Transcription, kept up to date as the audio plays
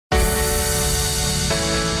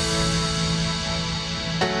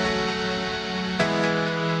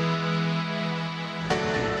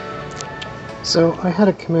So I had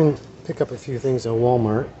to come in pick up a few things at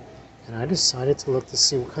Walmart, and I decided to look to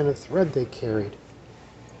see what kind of thread they carried.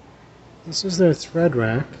 This is their thread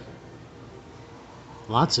rack.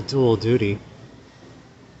 Lots of dual duty.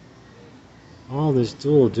 Oh, there's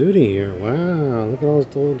dual duty here. Wow, look at all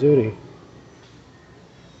this dual duty.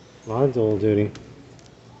 A lot of dual duty.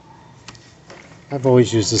 I've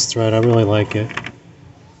always used this thread. I really like it.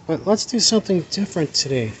 But let's do something different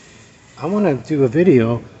today. I want to do a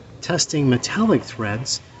video testing metallic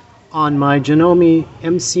threads on my Janome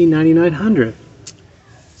MC9900.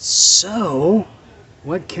 So,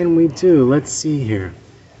 what can we do? Let's see here.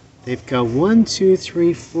 They've got 1, 2,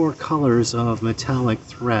 3, 4 colors of metallic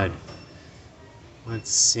thread.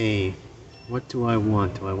 Let's see. What do I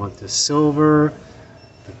want? Do I want the silver,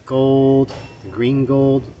 the gold, the green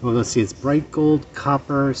gold? Well, let's see. It's bright gold,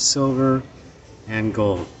 copper, silver, and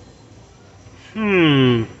gold.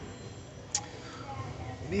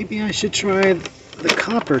 Maybe I should try the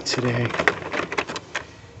copper today.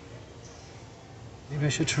 Maybe I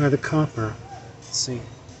should try the copper. Let's see.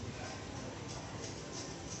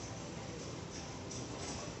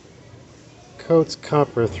 Coats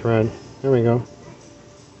copper thread. There we go.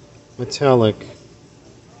 Metallic.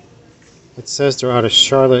 It says they're out of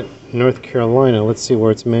Charlotte, North Carolina. Let's see where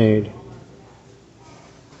it's made.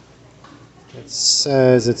 It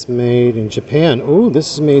says it's made in Japan. Ooh,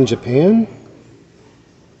 this is made in Japan?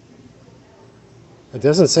 It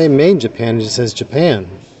doesn't say made in Japan, it just says Japan.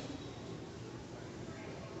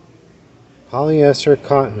 Polyester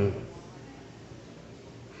cotton.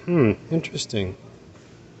 Interesting.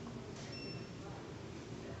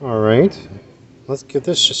 Alright, let's give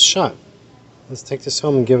this a shot. Let's take this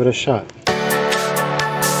home and give it a shot.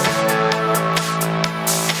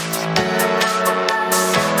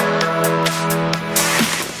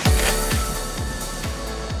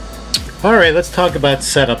 Alright, let's talk about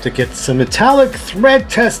setup to get some metallic thread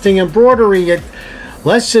testing embroidery.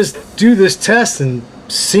 Let's just do this test and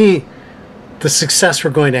see the success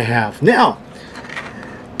we're going to have. Now,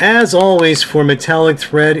 as always for metallic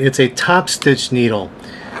thread, it's a top stitch needle.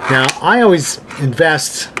 Now, I always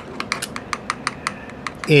invest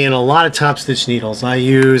in a lot of top stitch needles. I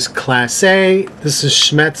use Class A. This is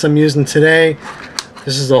Schmetz I'm using today.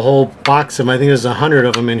 This is a whole box of them. I think there's 100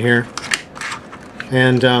 of them in here.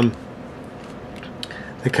 And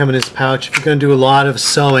they come in this pouch. If you're going to do a lot of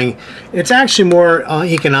sewing, it's actually more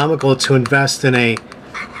economical to invest in a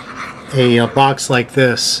box like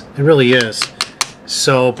this. It really is.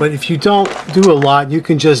 So, but if you don't do a lot, you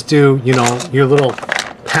can just do, you know, your little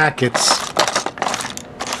packets.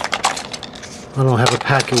 I don't have a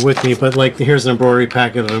packet with me, but like here's an embroidery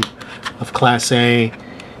packet of Class A.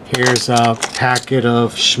 Here's a packet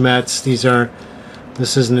of Schmetz.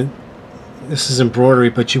 This is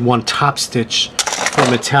embroidery, but you want top stitch for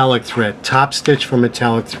metallic thread. Top stitch for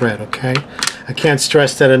metallic thread, okay? I can't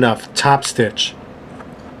stress that enough. Top stitch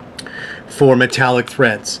for metallic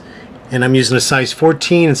threads. And I'm using a size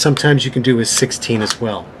 14, and sometimes you can do a 16 as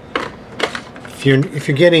well. If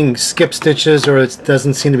you're getting skip stitches or it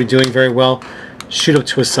doesn't seem to be doing very well, shoot up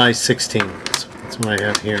to a size 16. That's what I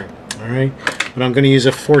have here. Alright? But I'm going to use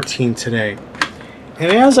a 14 today.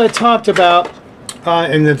 And as I talked about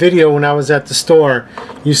in the video when I was at the store,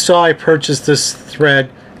 you saw I purchased this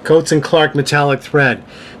thread, Coats & Clark metallic thread.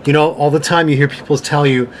 You know, all the time you hear people tell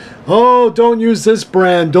you, oh, don't use this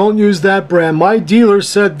brand, don't use that brand, my dealer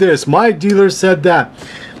said this, my dealer said that.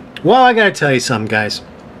 Well, I gotta tell you something, guys.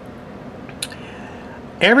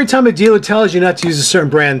 Every time a dealer tells you not to use a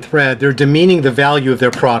certain brand thread, they're demeaning the value of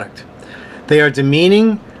their product. They are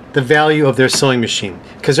demeaning the value of their sewing machine,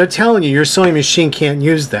 because they're telling you your sewing machine can't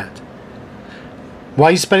use that. Why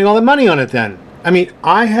are you spending all the money on it then? I mean,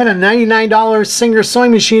 I had a $99 Singer sewing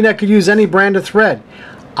machine that could use any brand of thread.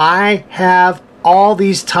 I have all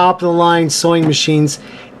these top-of-the-line sewing machines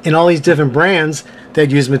in all these different brands that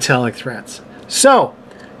use metallic threads. So,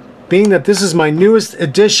 being that this is my newest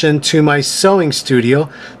addition to my sewing studio,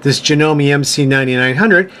 this Janome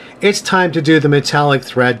MC9900, it's time to do the metallic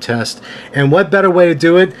thread test. And what better way to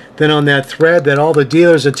do it than on that thread that all the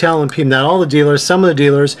dealers are telling people, not all the dealers, some of the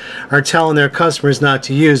dealers are telling their customers not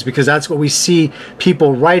to use, because that's what we see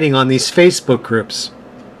people writing on these Facebook groups.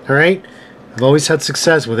 Alright? I've always had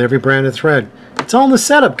success with every brand of thread. It's all in the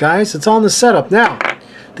setup, guys. It's all in the setup. Now,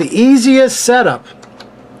 the easiest setup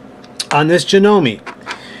on this Janome,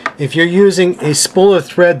 if you're using a spool of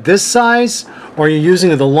thread this size, or you're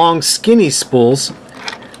using the long skinny spools,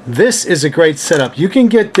 this is a great setup. You can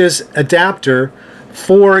get this adapter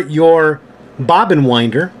for your bobbin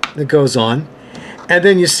winder that goes on, and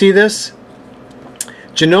then you see this?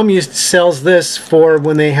 Janome sells this for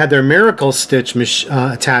when they had their miracle stitch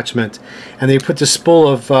attachment, and they put the spool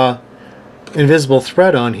of invisible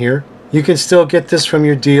thread on here. You can still get this from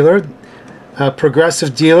your dealer.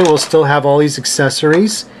 Progressive dealer will still have all these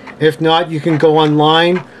accessories. If not, you can go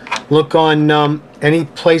online, look on any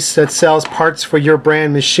place that sells parts for your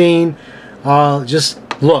brand machine. Just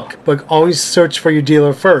look, but always search for your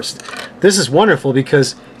dealer first. This is wonderful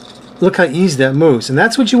because look how easy that moves. And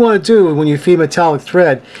that's what you want to do when you feed metallic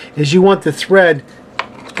thread, is you want the thread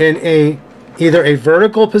in either a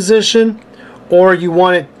vertical position, or you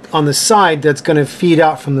want it on the side that's going to feed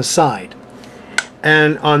out from the side.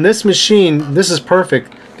 And on this machine, this is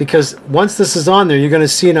perfect, because once this is on there, you're going to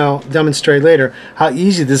see, and I'll demonstrate later, how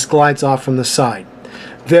easy this glides off from the side.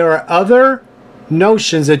 There are other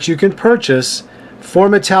notions that you can purchase for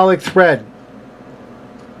metallic thread,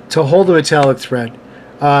 to hold the metallic thread.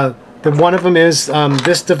 One of them is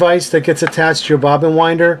this device that gets attached to your bobbin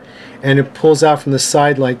winder, and it pulls out from the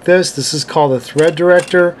side like this. This is called a thread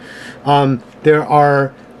director. There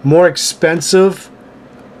are more expensive,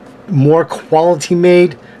 more quality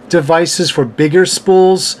made devices for bigger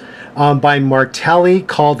spools by Martelli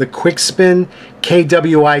called the Quick Spin,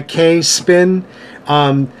 KWIK spin,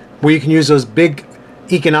 where you can use those big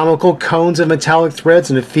economical cones of metallic threads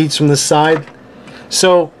and it feeds from the side.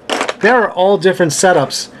 So there are all different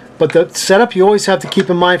setups, but the setup you always have to keep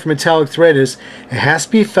in mind for metallic thread is it has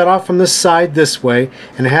to be fed off from the side this way,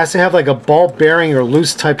 and it has to have like a ball bearing or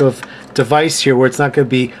loose type of device here where it's not going to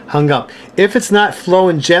be hung up. If it's not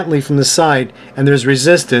flowing gently from the side and there's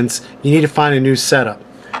resistance, you need to find a new setup.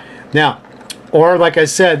 Now, or like I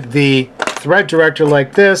said, the thread director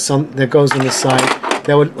like this that goes on the side,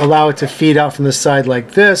 that would allow it to feed out from the side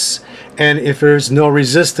like this, and if there's no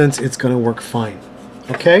resistance, it's going to work fine.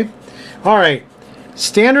 Okay? Alright,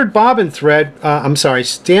 standard bobbin thread,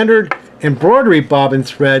 standard embroidery bobbin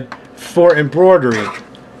thread for embroidery.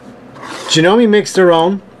 Janome makes their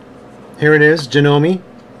own. Here it is, Janome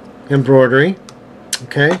Embroidery.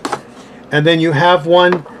 Okay? And then you have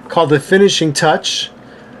one called the Finishing Touch.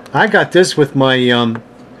 I got this with my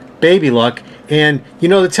Baby Luck. And, you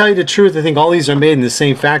know, to tell you the truth, I think all these are made in the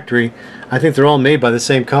same factory. I think they're all made by the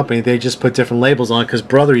same company. They just put different labels on it because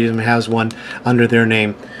Brother even has one under their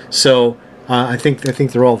name. So I think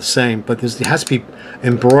they're all the same. But there has to be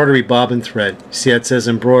embroidery bobbin thread. See, it says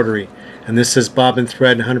embroidery. And this says bobbin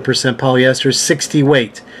thread, 100% polyester, 60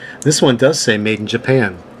 weight. This one does say made in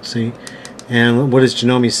Japan. See? And what does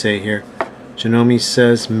Janome say here? Janome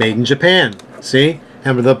says made in Japan. See?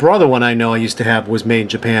 And the Brother one I know I used to have was made in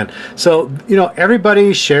Japan. So, you know,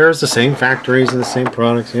 everybody shares the same factories and the same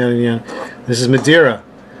products. Yeah. This is Madeira.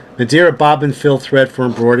 Madeira bobbin fill thread for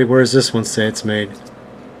embroidery. Where does this one say it's made?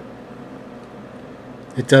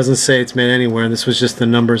 It doesn't say it's made anywhere. This was just the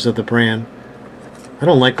numbers of the brand. I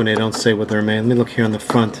don't like when they don't say what they're made. Let me look here on the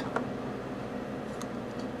front.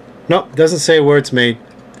 Nope, it doesn't say where it's made.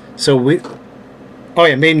 So oh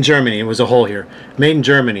yeah, made in Germany. It was a hole here. Made in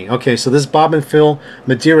Germany. Okay, so this bobbin fill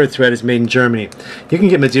Madeira thread is made in Germany. You can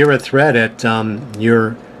get Madeira thread at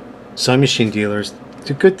your sewing machine dealers. It's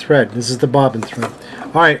a good thread. This is the bobbin thread.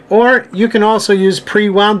 All right, or you can also use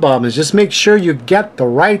pre-wound bobbins. Just make sure you get the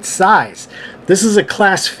right size. This is a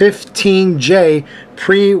class 15J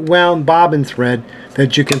pre-wound bobbin thread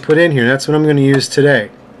that you can put in here. That's what I'm going to use today.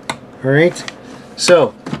 All right,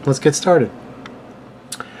 so let's get started.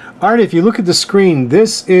 Alright, if you look at the screen,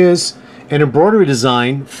 this is an embroidery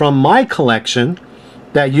design from my collection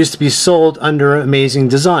that used to be sold under Amazing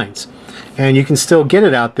Designs. And you can still get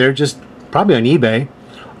it out there, just probably on eBay.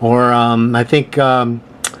 Or I think,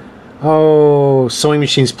 Sewing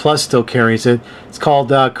Machines Plus still carries it. It's called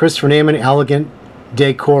Christopher Nejman Elegant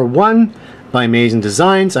Decor 1 by Amazing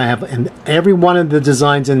Designs. I have, and every one of the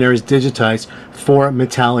designs in there is digitized for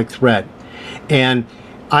metallic thread. And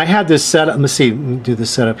I had this set up. Let's see. Let me do the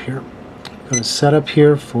setup here. I'm going to set up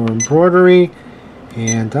here for embroidery,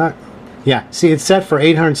 and yeah, see, it's set for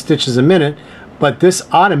 800 stitches a minute, but this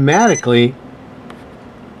automatically,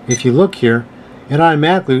 if you look here, it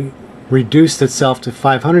automatically reduced itself to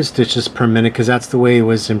 500 stitches per minute because that's the way it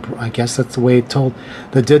was. I guess that's the way it told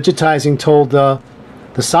the digitizing told the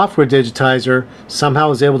software digitizer somehow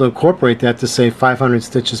was able to incorporate that to say 500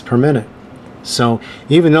 stitches per minute. So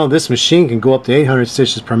even though this machine can go up to 800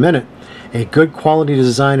 stitches per minute, a good quality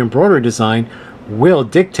design embroidery design will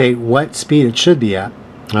dictate what speed it should be at.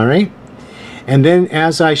 Alright? And then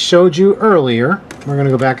as I showed you earlier, we're going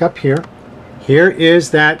to go back up here. Here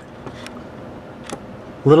is that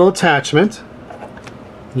little attachment.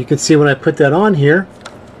 You can see when I put that on here,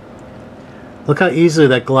 look how easily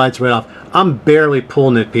that glides right off. I'm barely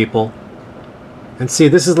pulling it, people. And see,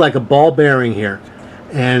 this is like a ball bearing here.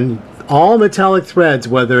 And all metallic threads,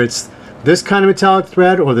 whether it's this kind of metallic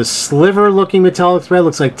thread or the sliver looking metallic thread,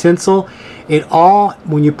 looks like tinsel, it all,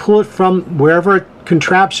 when you pull it from wherever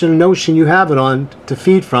contraption notion you have it on to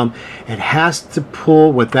feed from, it has to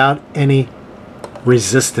pull without any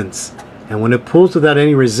resistance. And when it pulls without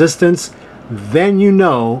any resistance, then you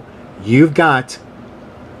know you've got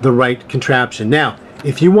the right contraption. Now,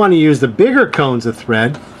 if you want to use the bigger cones of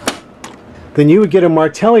thread, then you would get a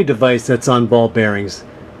Martelli device that's on ball bearings.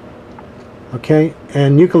 Okay,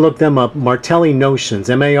 and you can look them up, Martelli Notions,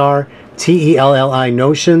 M-A-R-T-E-L-L-I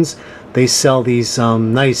Notions. They sell these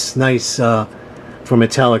nice for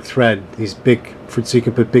metallic thread, these big, so you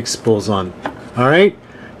can put big spools on. All right,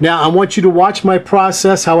 now I want you to watch my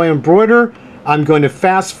process, how I embroider. I'm going to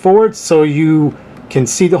fast forward so you can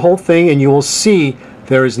see the whole thing, and you will see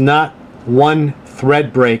there is not one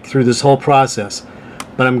thread break through this whole process.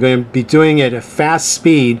 But I'm going to be doing it at fast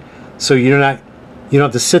speed, so you don't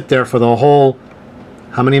have to sit there for the whole,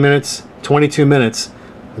 how many minutes? 22 minutes.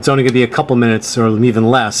 It's only going to be a couple minutes or even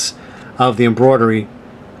less of the embroidery,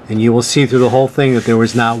 and you will see through the whole thing that there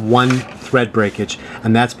was not one thread breakage,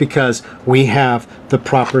 and that's because we have the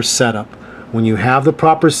proper setup. When you have the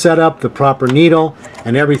proper setup, the proper needle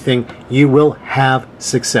and everything, you will have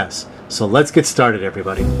success. So let's get started,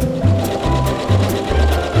 everybody.